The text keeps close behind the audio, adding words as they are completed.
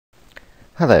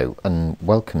Hello and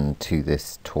welcome to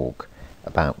this talk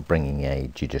about bringing a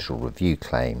judicial review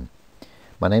claim.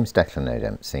 My name's Declan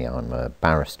O'Dempsey. I'm a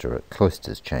barrister at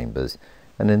Cloisters Chambers,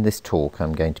 and in this talk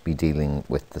I'm going to be dealing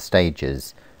with the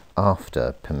stages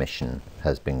after permission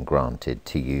has been granted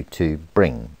to you to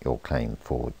bring your claim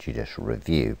for judicial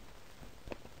review.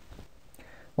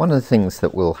 One of the things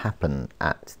that will happen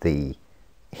at the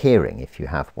hearing, if you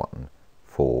have one,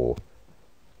 for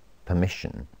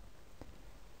permission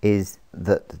is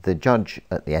that the judge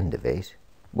at the end of it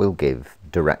will give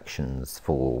directions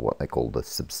for what they call the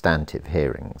substantive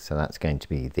hearing. So that's going to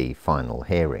be the final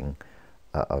hearing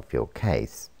of your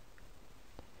case.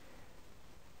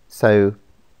 So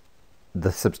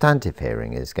the substantive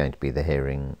hearing is going to be the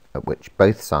hearing at which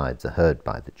both sides are heard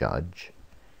by the judge,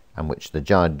 and which the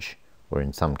judge, or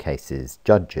in some cases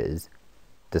judges,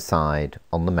 decide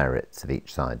on the merits of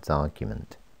each side's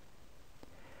argument.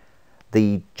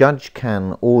 The judge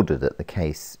can order that the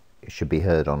case should be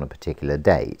heard on a particular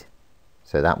date,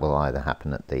 so that will either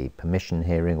happen at the permission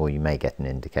hearing, or you may get an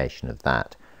indication of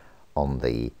that on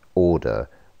the order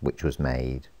which was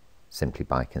made simply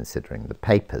by considering the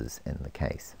papers in the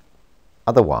case.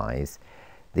 Otherwise,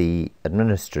 the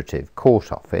administrative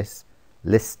court office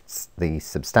lists the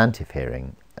substantive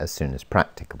hearing as soon as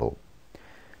practicable.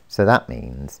 So that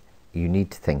means you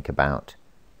need to think about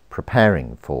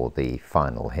preparing for the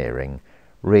final hearing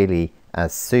really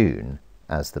as soon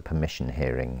as the permission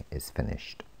hearing is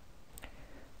finished.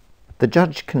 The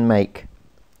judge can make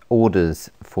orders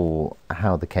for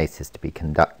how the case is to be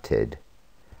conducted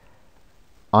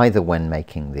either when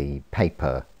making the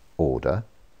paper order,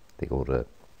 the order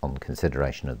on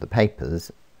consideration of the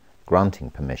papers, granting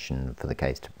permission for the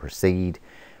case to proceed,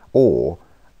 or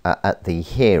at the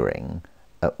hearing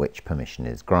at which permission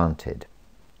is granted.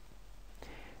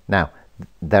 Now,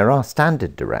 there are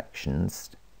standard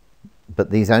directions,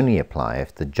 but these only apply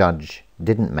if the judge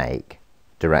didn't make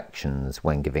directions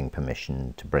when giving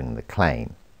permission to bring the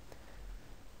claim.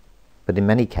 But in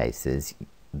many cases,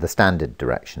 the standard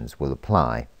directions will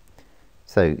apply.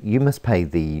 So you must pay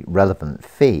the relevant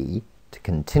fee to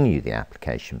continue the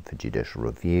application for judicial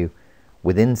review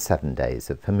within 7 days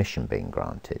of permission being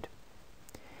granted.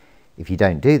 If you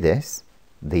don't do this,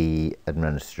 the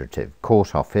administrative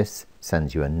court office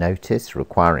sends you a notice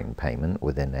requiring payment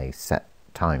within a set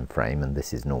time frame, and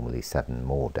this is normally 7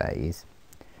 more days.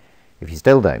 If you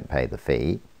still don't pay the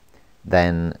fee,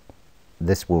 then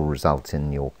this will result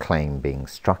in your claim being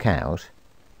struck out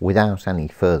without any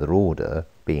further order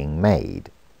being made.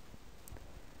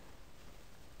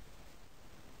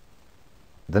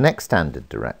 The next standard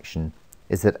direction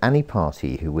is that any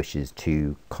party who wishes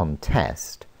to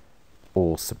contest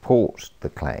or support the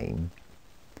claim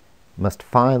must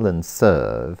file and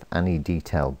serve any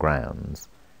detailed grounds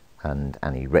and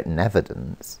any written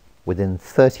evidence within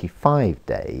 35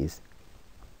 days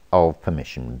of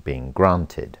permission being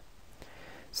granted.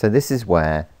 So this is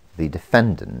where the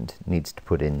defendant needs to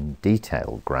put in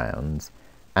detailed grounds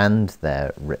and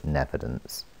their written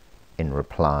evidence in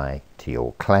reply to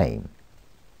your claim.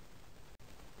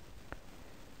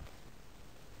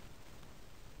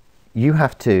 You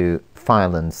have to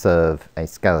file and serve a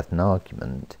skeleton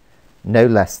argument no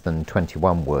less than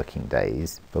 21 working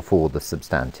days before the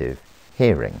substantive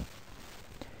hearing.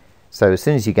 So as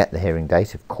soon as you get the hearing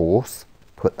date, of course,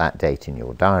 put that date in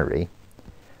your diary,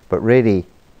 but really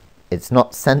it's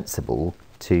not sensible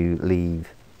to leave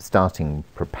starting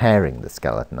preparing the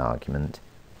skeleton argument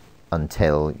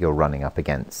until you're running up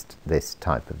against this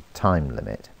type of time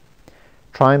limit.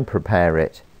 Try and prepare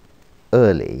it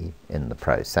early in the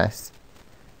process.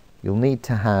 You'll need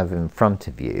to have in front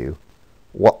of you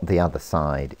what the other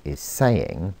side is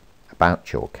saying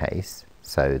about your case,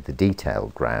 so the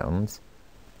detailed grounds.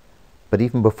 But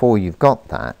even before you've got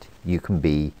that, you can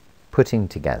be putting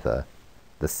together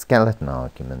the skeleton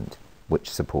argument which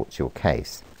supports your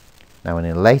case. Now, in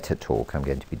a later talk, I'm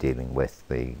going to be dealing with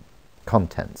the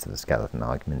contents of the skeleton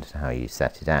argument and how you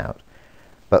set it out.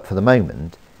 But for the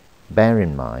moment, bear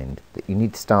in mind that you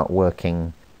need to start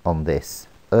working on this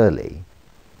early,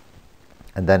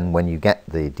 and then when you get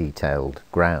the detailed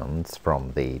grounds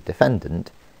from the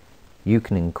defendant, you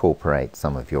can incorporate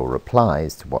some of your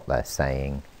replies to what they're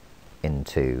saying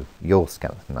into your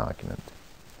skeleton argument.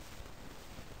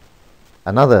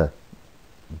 Another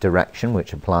direction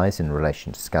which applies in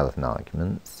relation to skeleton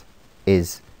arguments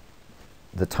is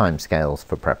the timescales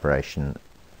for preparation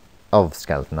of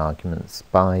skeleton arguments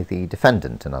by the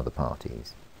defendant and other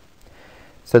parties.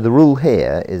 So the rule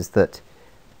here is that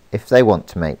if they want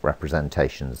to make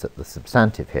representations at the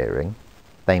substantive hearing,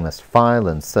 they must file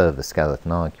and serve a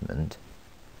skeleton argument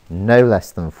no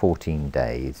less than 14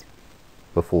 days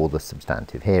before the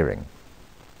substantive hearing.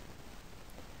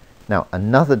 Now,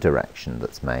 another direction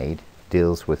that's made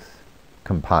deals with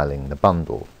compiling the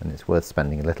bundle, and it's worth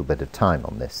spending a little bit of time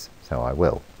on this, so I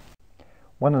will.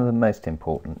 One of the most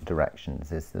important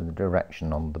directions is the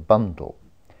direction on the bundle.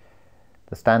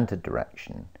 The standard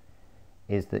direction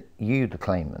is that you, the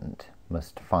claimant,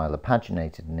 must file a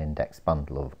paginated and indexed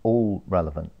bundle of all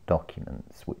relevant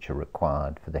documents which are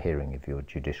required for the hearing of your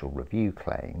judicial review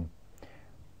claim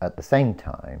at the same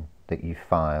time that you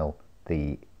file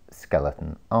the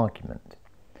skeleton argument.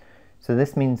 So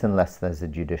this means unless there's a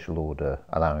judicial order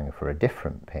allowing for a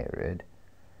different period,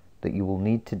 that you will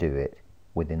need to do it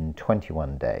within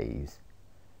 21 days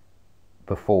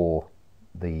before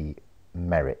the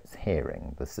merits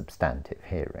hearing, the substantive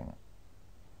hearing.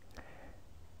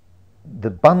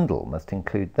 The bundle must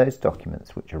include those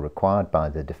documents which are required by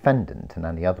the defendant and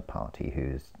any other party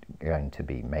who's going to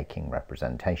be making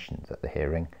representations at the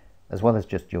hearing, as well as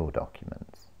just your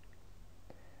documents.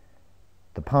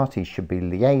 The parties should be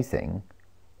liaising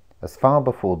as far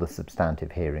before the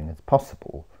substantive hearing as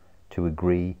possible to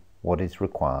agree what is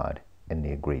required in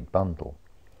the agreed bundle.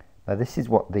 Now, this is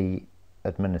what the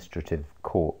Administrative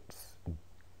Court's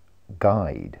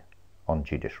Guide on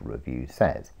Judicial Review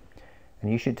says,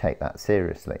 and you should take that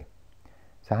seriously.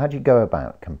 So how do you go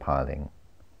about compiling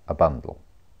a bundle?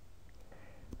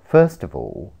 First of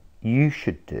all, you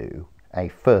should do a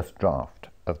first draft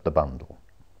of the bundle.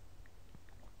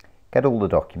 Get all the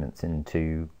documents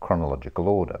into chronological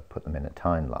order, put them in a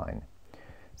timeline.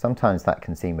 Sometimes that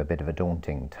can seem a bit of a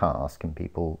daunting task and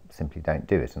people simply don't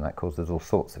do it, and that causes all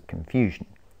sorts of confusion.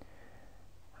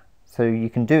 So you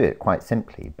can do it quite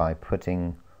simply by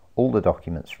putting all the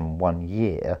documents from one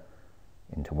year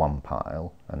into one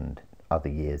pile and other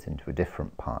years into a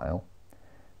different pile.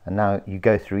 And now you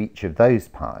go through each of those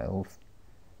piles,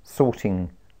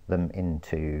 sorting them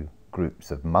into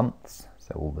groups of months.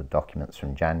 So all the documents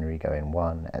from January go in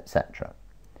one, etc.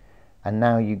 And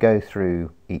now you go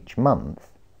through each month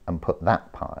and put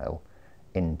that pile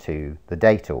into the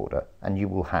date order, and you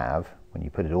will have, when you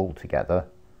put it all together,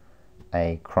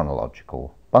 a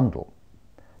chronological bundle.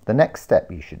 The next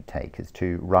step you should take is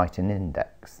to write an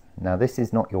index. Now, this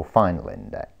is not your final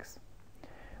index.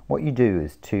 What you do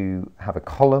is to have a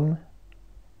column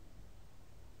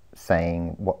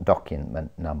saying what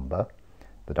document number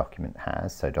the document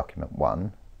has, so document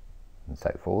 1 and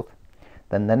so forth.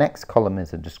 Then the next column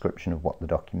is a description of what the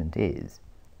document is,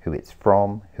 who it's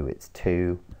from, who it's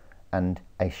to, and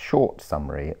a short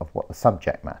summary of what the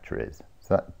subject matter is.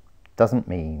 So that doesn't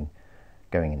mean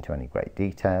going into any great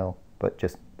detail, but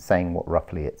just saying what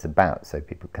roughly it's about so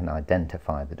people can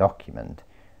identify the document.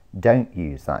 Don't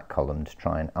use that column to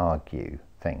try and argue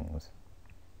things.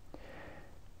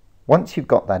 Once you've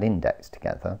got that index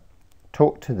together,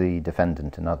 talk to the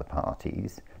defendant and other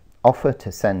parties, offer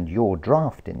to send your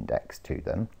draft index to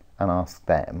them and ask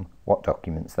them what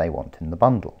documents they want in the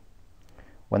bundle.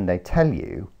 When they tell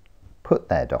you, put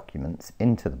their documents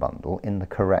into the bundle in the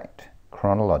correct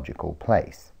chronological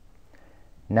place.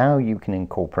 Now you can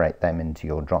incorporate them into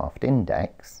your draft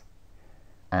index,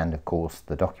 and of course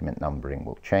the document numbering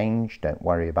will change. Don't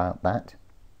worry about that,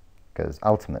 because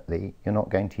ultimately you're not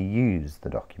going to use the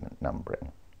document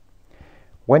numbering.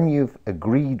 When you've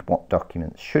agreed what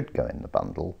documents should go in the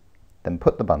bundle, then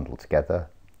put the bundle together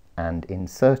and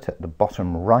insert at the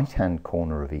bottom right-hand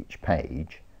corner of each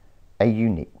page a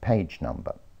unique page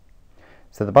number.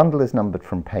 So the bundle is numbered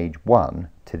from page 1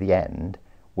 to the end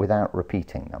without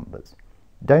repeating numbers.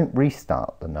 Don't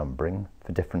restart the numbering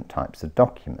for different types of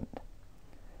document.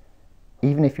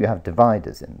 Even if you have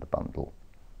dividers in the bundle,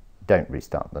 don't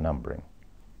restart the numbering.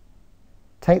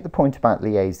 Take the point about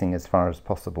liaising as far as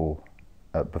possible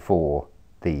before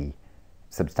the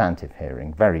substantive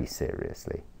hearing very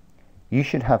seriously. You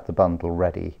should have the bundle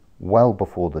ready well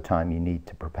before the time you need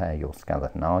to prepare your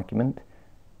skeleton argument,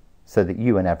 so that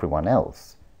you and everyone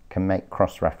else can make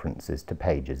cross-references to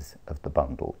pages of the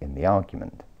bundle in the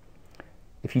argument.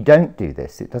 If you don't do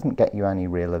this, it doesn't get you any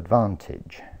real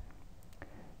advantage.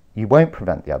 You won't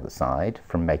prevent the other side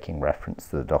from making reference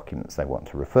to the documents they want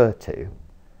to refer to,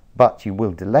 but you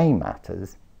will delay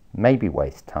matters, maybe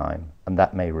waste time, and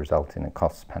that may result in a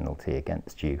costs penalty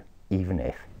against you, even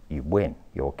if you win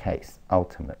your case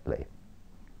ultimately.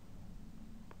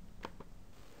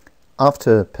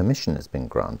 After permission has been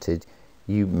granted,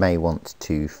 you may want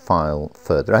to file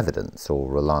further evidence or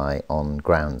rely on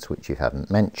grounds which you haven't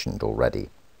mentioned already.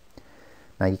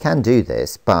 Now, you can do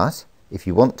this, but if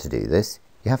you want to do this,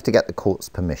 you have to get the court's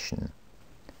permission.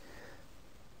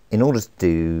 In order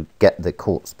to get the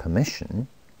court's permission,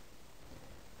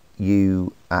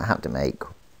 you have to make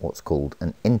what's called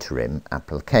an interim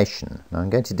application. Now I'm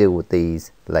going to deal with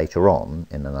these later on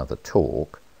in another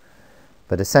talk,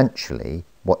 but essentially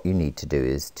what you need to do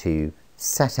is to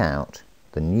set out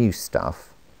the new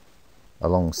stuff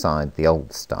alongside the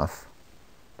old stuff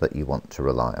that you want to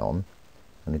rely on.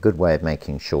 And a good way of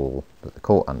making sure that the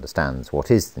court understands what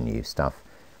is the new stuff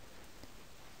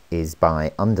is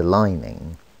by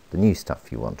underlining the new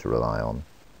stuff you want to rely on.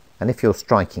 And if you're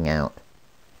striking out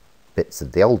bits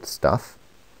of the old stuff,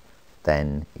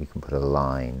 then you can put a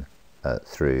line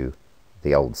through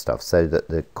the old stuff so that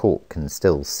the court can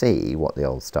still see what the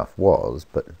old stuff was,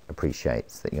 but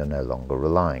appreciates that you're no longer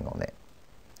relying on it.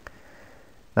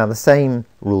 Now the same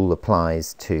rule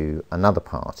applies to another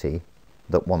party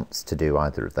that wants to do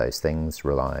either of those things,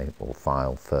 rely or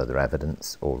file further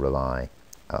evidence or rely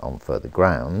on further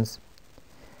grounds.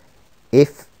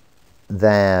 If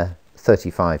their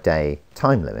 35-day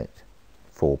time limit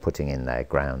for putting in their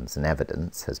grounds and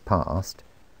evidence has passed,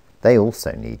 they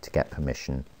also need to get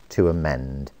permission to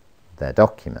amend their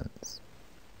documents.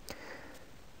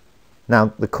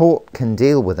 Now, the court can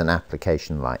deal with an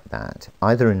application like that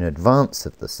either in advance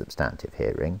of the substantive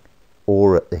hearing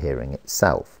or at the hearing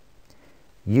itself.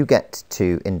 You get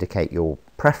to indicate your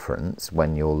preference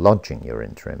when you're lodging your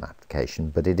interim application,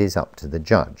 but it is up to the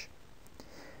judge.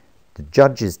 The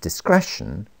judge's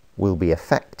discretion will be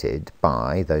affected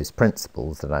by those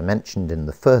principles that I mentioned in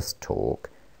the first talk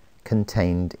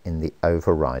contained in the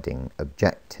overriding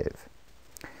objective.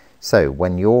 So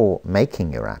when you're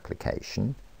making your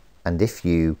application, and if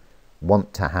you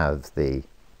want to have the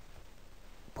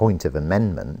point of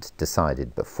amendment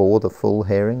decided before the full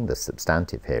hearing, the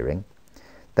substantive hearing,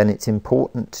 then it's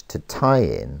important to tie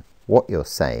in what you're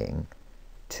saying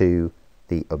to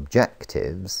the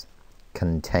objectives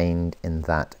contained in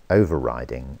that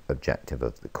overriding objective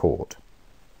of the court.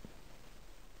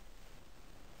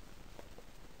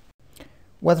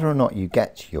 Whether or not you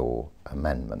get your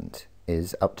amendment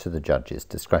is up to the judge's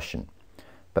discretion,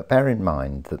 but bear in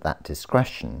mind that that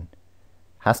discretion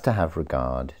has to have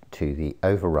regard to the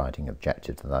overriding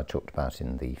objective that I talked about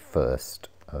in the first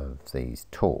of these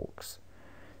talks.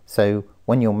 So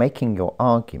when you're making your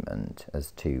argument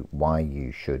as to why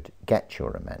you should get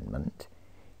your amendment,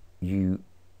 you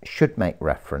should make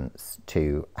reference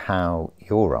to how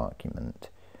your argument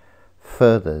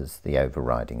furthers the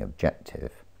overriding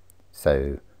objective.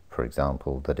 So, for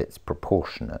example, that it's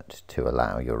proportionate to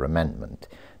allow your amendment,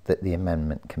 that the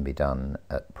amendment can be done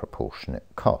at proportionate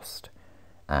cost,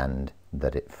 and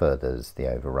that it furthers the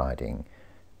overriding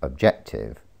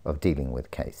objective of dealing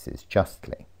with cases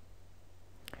justly.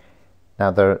 Now,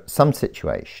 there are some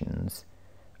situations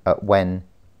when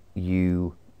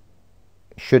you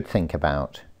should think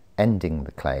about ending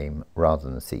the claim rather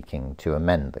than seeking to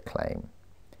amend the claim.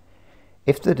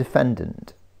 If the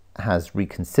defendant has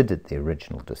reconsidered the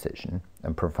original decision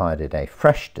and provided a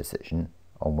fresh decision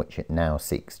on which it now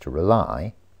seeks to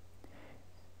rely,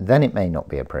 then it may not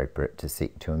be appropriate to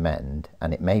seek to amend,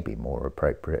 and it may be more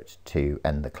appropriate to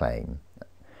end the claim.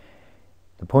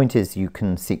 The point is, you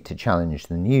can seek to challenge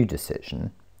the new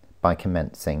decision by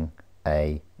commencing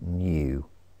a new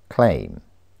claim.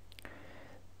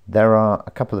 There are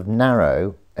a couple of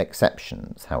narrow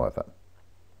exceptions, however.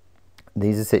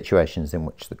 These are situations in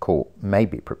which the court may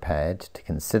be prepared to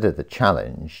consider the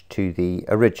challenge to the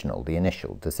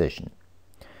initial decision.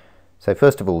 So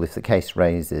first of all, if the case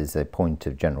raises a point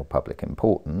of general public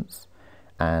importance,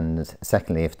 and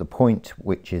secondly, if the point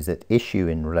which is at issue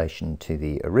in relation to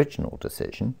the original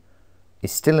decision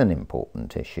is still an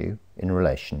important issue in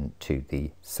relation to the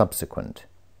subsequent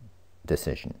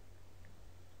decision.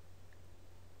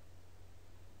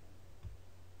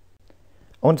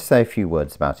 I want to say a few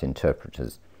words about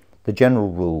interpreters. The general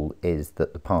rule is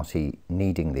that the party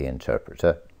needing the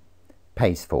interpreter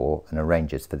pays for and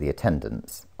arranges for the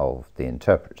attendance of the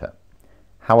interpreter.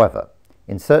 However,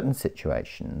 in certain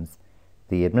situations,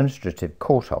 the Administrative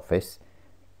Court Office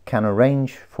can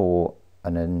arrange for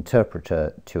an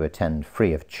interpreter to attend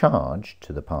free of charge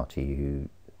to the party who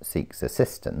seeks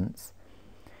assistance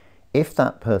if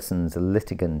that person's a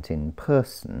litigant in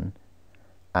person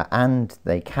and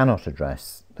they cannot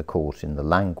address the court in the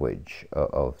language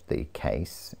of the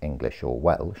case, English or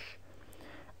Welsh,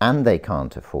 and they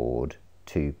can't afford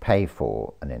to pay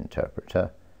for an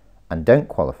interpreter and don't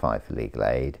qualify for legal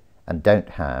aid and don't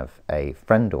have a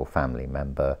friend or family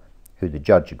member who the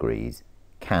judge agrees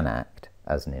can act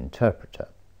as an interpreter.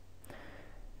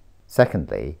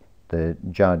 Secondly, the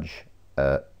judge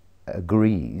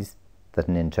agrees that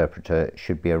an interpreter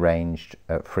should be arranged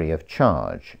free of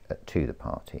charge to the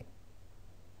party.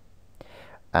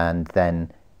 And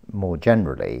then, more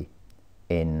generally,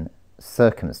 in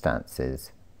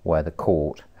circumstances where the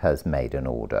court has made an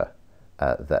order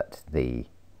that the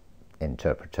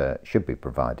interpreter should be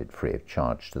provided free of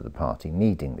charge to the party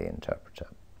needing the interpreter.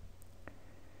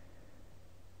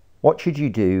 What should you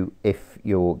do if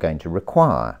you're going to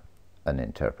require an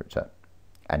interpreter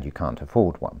and you can't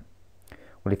afford one?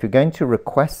 Well, if you're going to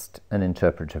request an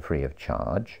interpreter free of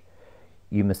charge,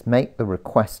 you must make the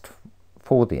request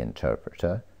for the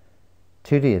interpreter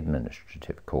to the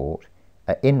administrative court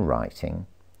in writing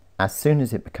as soon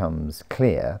as it becomes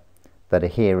clear that a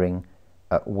hearing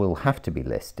will have to be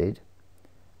listed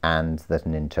and that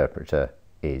an interpreter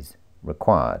is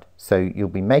required. So you'll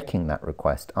be making that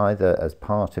request either as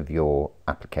part of your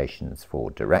applications for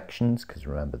directions, because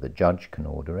remember the judge can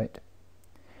order it,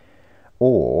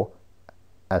 or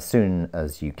as soon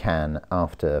as you can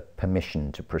after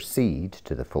permission to proceed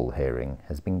to the full hearing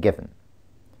has been given.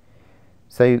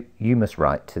 So you must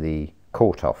write to the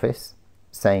court office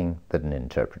saying that an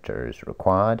interpreter is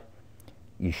required.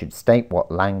 You should state what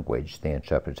language the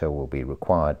interpreter will be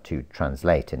required to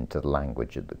translate into the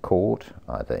language of the court,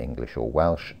 either English or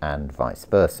Welsh, and vice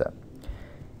versa.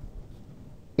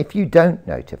 If you don't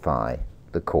notify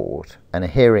the court and a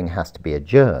hearing has to be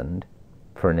adjourned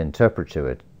for an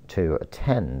interpreter to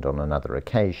attend on another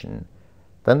occasion,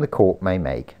 then the court may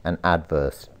make an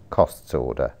adverse costs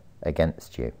order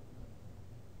against you.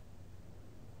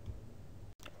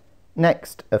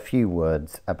 Next, a few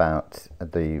words about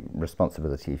the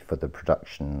responsibility for the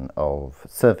production of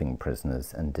serving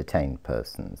prisoners and detained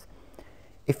persons.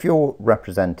 If you're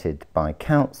represented by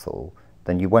counsel,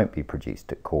 then you won't be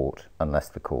produced at court unless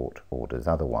the court orders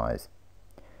otherwise.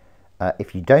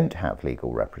 If you don't have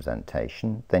legal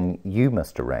representation, then you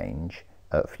must arrange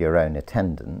for your own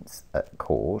attendance at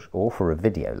court, or for a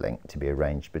video link to be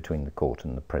arranged between the court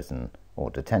and the prison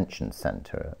or detention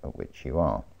centre at which you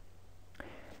are.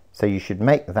 So you should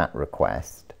make that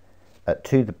request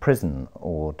to the prison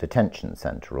or detention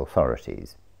centre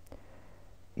authorities.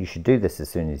 You should do this as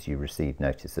soon as you receive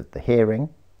notice of the hearing.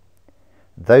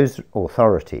 Those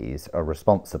authorities are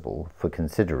responsible for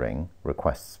considering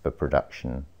requests for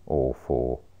production or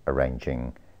for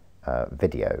arranging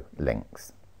video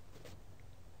links.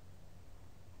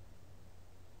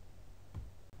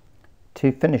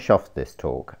 To finish off this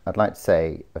talk, I'd like to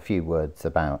say a few words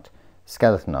about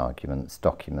skeleton arguments,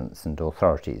 documents and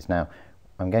authorities. Now,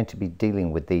 I'm going to be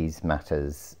dealing with these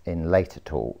matters in later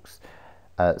talks,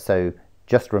 so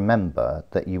just remember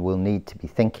that you will need to be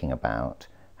thinking about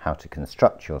how to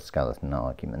construct your skeleton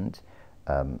argument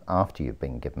after you've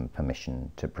been given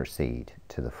permission to proceed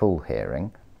to the full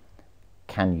hearing.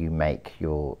 Can you make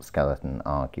your skeleton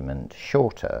argument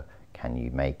shorter? Can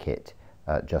you make it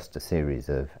just a series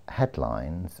of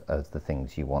headlines of the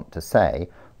things you want to say,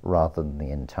 rather than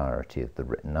the entirety of the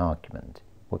written argument?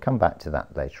 We'll come back to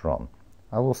that later on.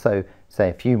 I'll also say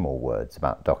a few more words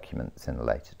about documents in a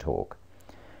later talk.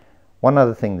 One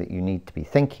other thing that you need to be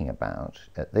thinking about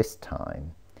at this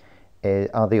time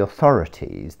are the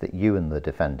authorities that you and the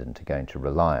defendant are going to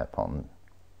rely upon,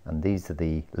 and these are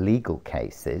the legal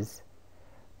cases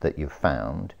that you've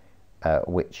found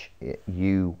which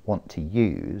you want to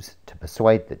use to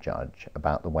persuade the judge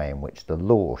about the way in which the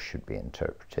law should be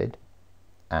interpreted,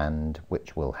 and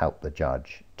which will help the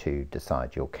judge to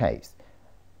decide your case.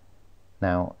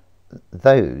 Now,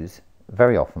 those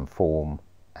very often form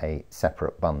a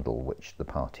separate bundle which the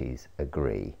parties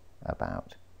agree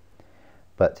about.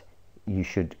 But you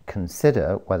should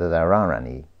consider whether there are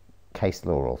any case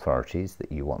law authorities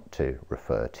that you want to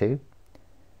refer to,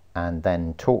 and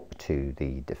then talk to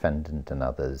the defendant and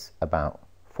others about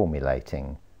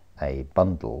formulating a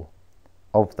bundle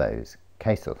of those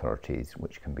case authorities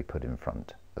which can be put in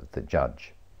front of the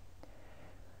judge.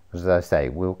 As I say,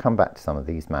 we'll come back to some of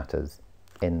these matters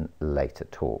in later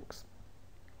talks.